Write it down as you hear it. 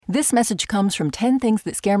This message comes from 10 Things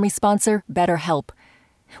That Scare Me sponsor BetterHelp.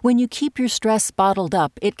 When you keep your stress bottled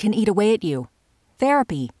up, it can eat away at you.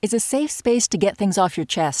 Therapy is a safe space to get things off your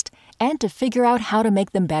chest and to figure out how to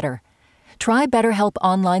make them better. Try BetterHelp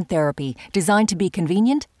Online Therapy, designed to be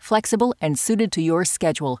convenient, flexible, and suited to your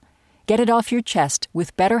schedule. Get it off your chest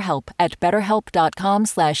with BetterHelp at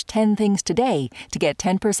betterhelp.com/10things today to get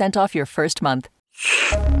 10% off your first month.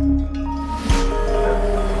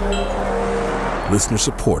 Listener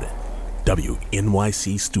supported.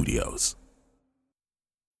 WNYC Studios.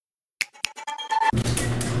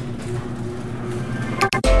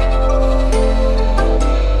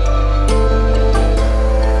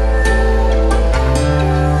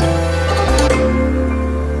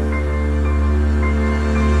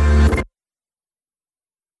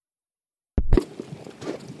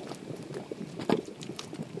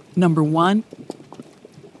 Number one,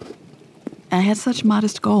 I had such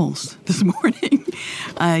modest goals this morning.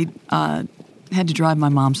 I had to drive my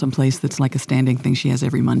mom someplace that's like a standing thing she has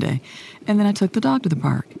every Monday. And then I took the dog to the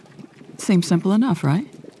park. Seems simple enough, right?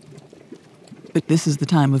 But this is the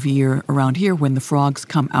time of year around here when the frogs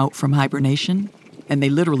come out from hibernation, and they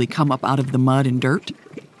literally come up out of the mud and dirt.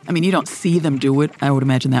 I mean, you don't see them do it. I would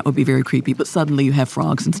imagine that would be very creepy, but suddenly you have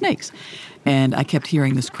frogs and snakes. And I kept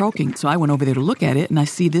hearing this croaking, so I went over there to look at it, and I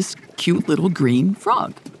see this cute little green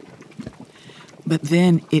frog. But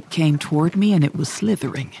then it came toward me, and it was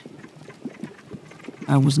slithering.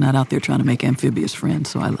 I was not out there trying to make amphibious friends,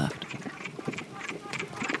 so I left.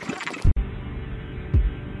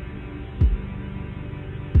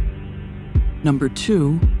 Number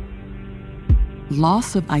two,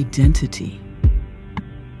 loss of identity,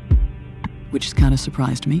 which has kind of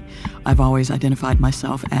surprised me. I've always identified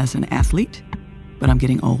myself as an athlete, but I'm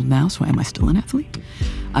getting old now, so am I still an athlete?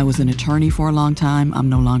 I was an attorney for a long time. I'm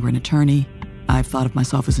no longer an attorney. I've thought of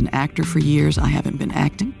myself as an actor for years. I haven't been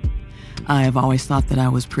acting. I have always thought that I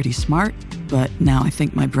was pretty smart, but now I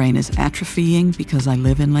think my brain is atrophying because I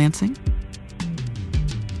live in Lansing.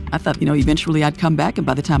 I thought, eventually I'd come back, and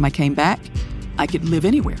by the time I came back, I could live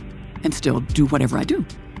anywhere and still do whatever I do.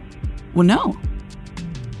 Well, no.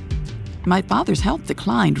 My father's health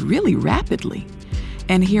declined really rapidly,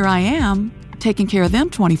 and here I am taking care of them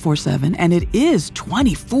 24/7, and it is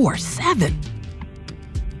 24/7.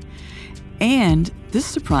 And this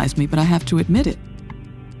surprised me, but I have to admit it.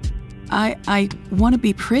 I want to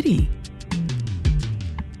be pretty.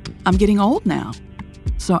 I'm getting old now,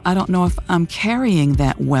 so I don't know if I'm carrying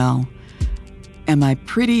that well. Am I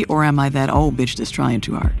pretty, or am I that old bitch that's trying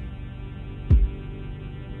too hard?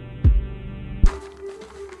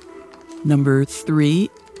 Number three,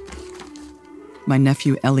 my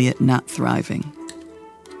nephew Elliot not thriving.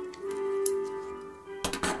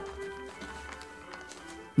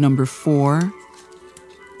 Number four,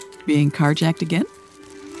 being carjacked again.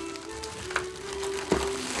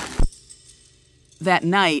 That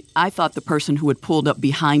night, I thought the person who had pulled up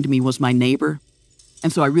behind me was my neighbor,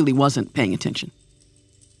 and so I really wasn't paying attention.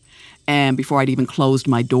 And before I'd even closed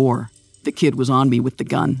my door, the kid was on me with the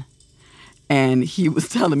gun. And he was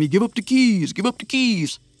telling me, give up the keys, give up the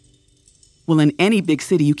keys. Well, in any big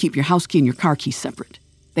city, you keep your house key and your car key separate.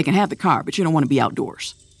 They can have the car, but you don't want to be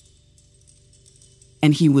outdoors.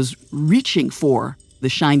 And he was reaching for the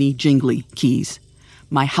shiny, jingly keys,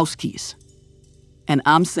 my house keys. And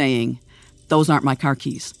I'm saying, those aren't my car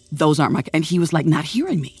keys. Those aren't my... And he was like not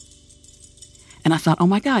hearing me. And I thought, oh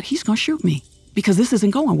my God, he's going to shoot me because this isn't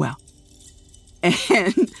going well.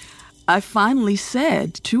 And I finally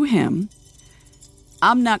said to him,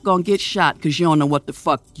 I'm not going to get shot because you don't know what the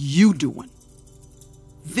fuck you doing.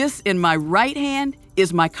 This in my right hand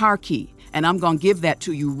is my car key, and I'm going to give that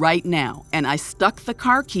to you right now. And I stuck the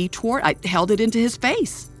car key I held it into his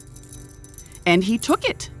face. And he took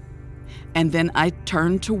it. And then I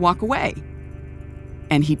turned to walk away.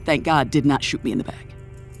 And he, thank God, did not shoot me in the back.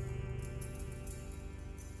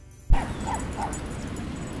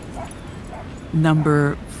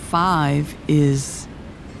 Number five is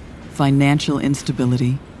financial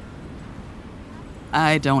instability.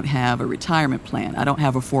 I don't have a retirement plan. I don't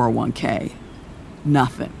have a 401k.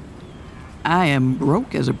 Nothing. I am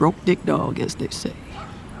broke as a broke dick dog, as they say.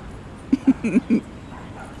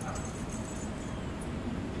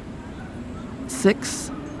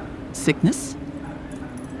 6, sickness.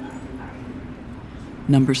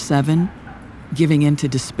 Number 7, giving in to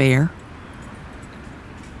despair.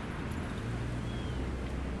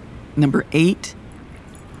 Number 8,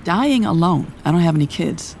 dying alone. I don't have any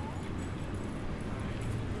kids.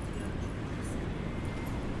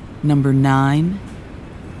 Number 9,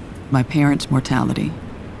 my parents' mortality.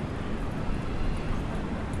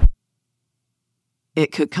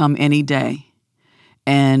 It could come any day.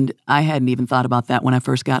 And I hadn't even thought about that when I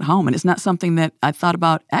first got home. And it's not something that I thought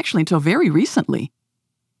about actually until very recently.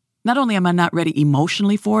 Not only am I not ready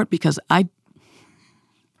emotionally for it, because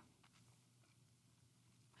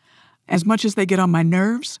as much as they get on my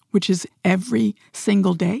nerves, which is every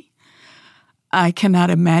single day, I cannot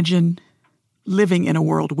imagine living in a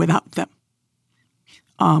world without them.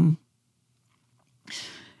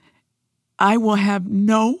 I will have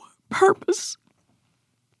no purpose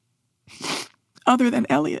other than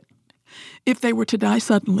Elliot if they were to die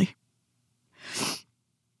suddenly.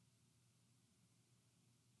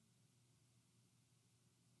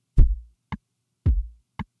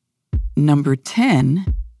 Number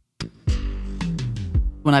 10,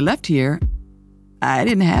 when I left here, I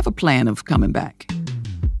didn't have a plan of coming back.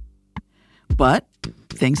 But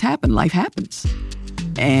things happen, life happens.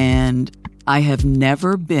 And I have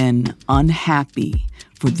never been unhappy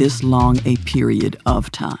for this long a period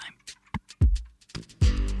of time.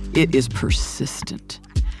 It is persistent.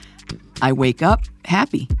 I wake up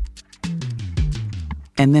happy.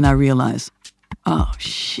 And then I realize, oh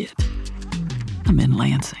shit, I'm in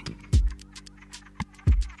Lansing.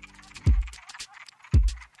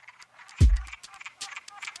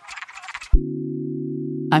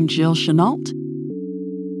 I'm Jill Chenault,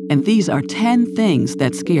 and these are 10 things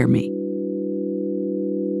that scare me.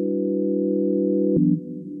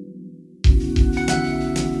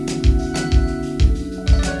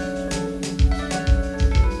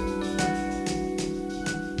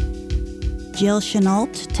 Jill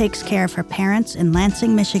Chenault takes care of her parents in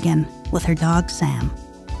Lansing, Michigan, with her dog Sam.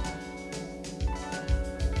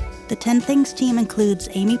 The 10 Things team includes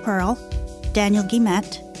Amy Pearl, Daniel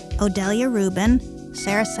Guillemette, Odelia Rubin,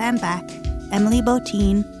 Sarah Sandbach, Emily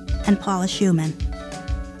Botine, and Paula Schumann.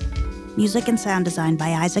 Music and sound design by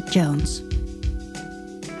Isaac Jones.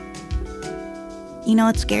 You know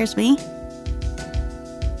what scares me?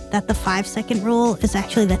 That the 5-second rule is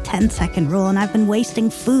actually the 10-second rule, and I've been wasting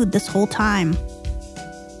food this whole time.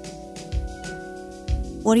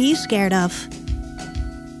 What are you scared of?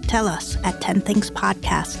 Tell us at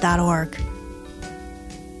 10thingspodcast.org.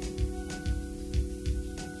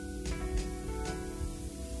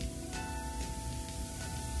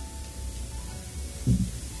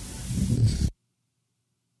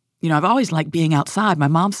 You know, I've always liked being outside. My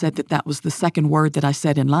mom said that was the second word that I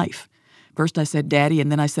said in life. First I said daddy,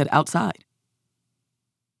 and then I said outside.